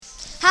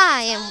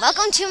Hi, and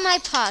welcome to my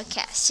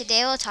podcast.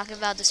 Today we'll talk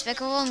about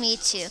Despicable Me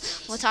 2.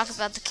 We'll talk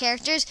about the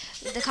characters,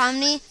 the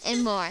comedy,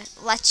 and more.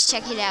 Let's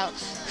check it out.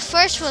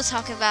 First, we'll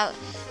talk about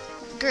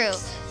Gru.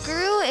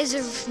 Gru is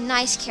a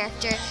nice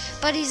character,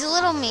 but he's a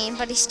little mean,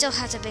 but he still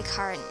has a big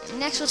heart.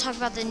 Next, we'll talk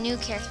about the new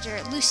character,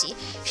 Lucy.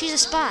 She's a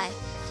spy.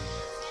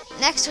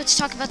 Next, let's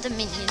talk about the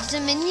Minions. The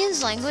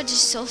Minions' language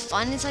is so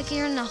fun, it's like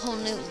you're in a whole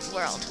new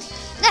world.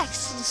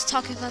 Next, let's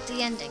talk about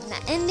the ending. The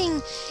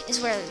ending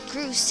is where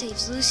Gru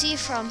saves Lucy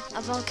from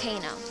a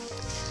volcano.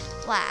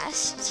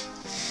 Last,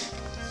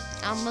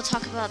 we'll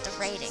talk about the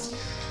rating.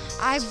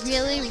 I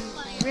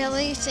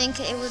really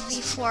think it would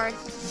be for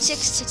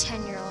 6 to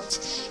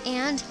 10-year-olds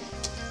and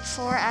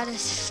 4 out of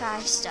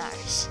 5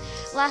 stars.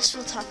 Last,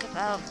 we'll talk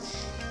about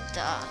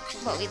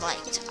what we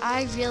liked.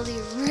 I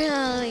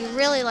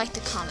really liked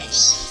the comedy.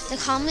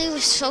 The comedy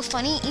was so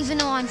funny, even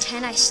though I'm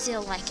 10, I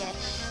still like it.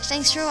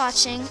 Thanks for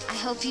watching. I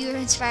hope you are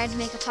inspired to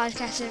make a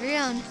podcast of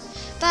your own.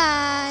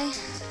 Bye!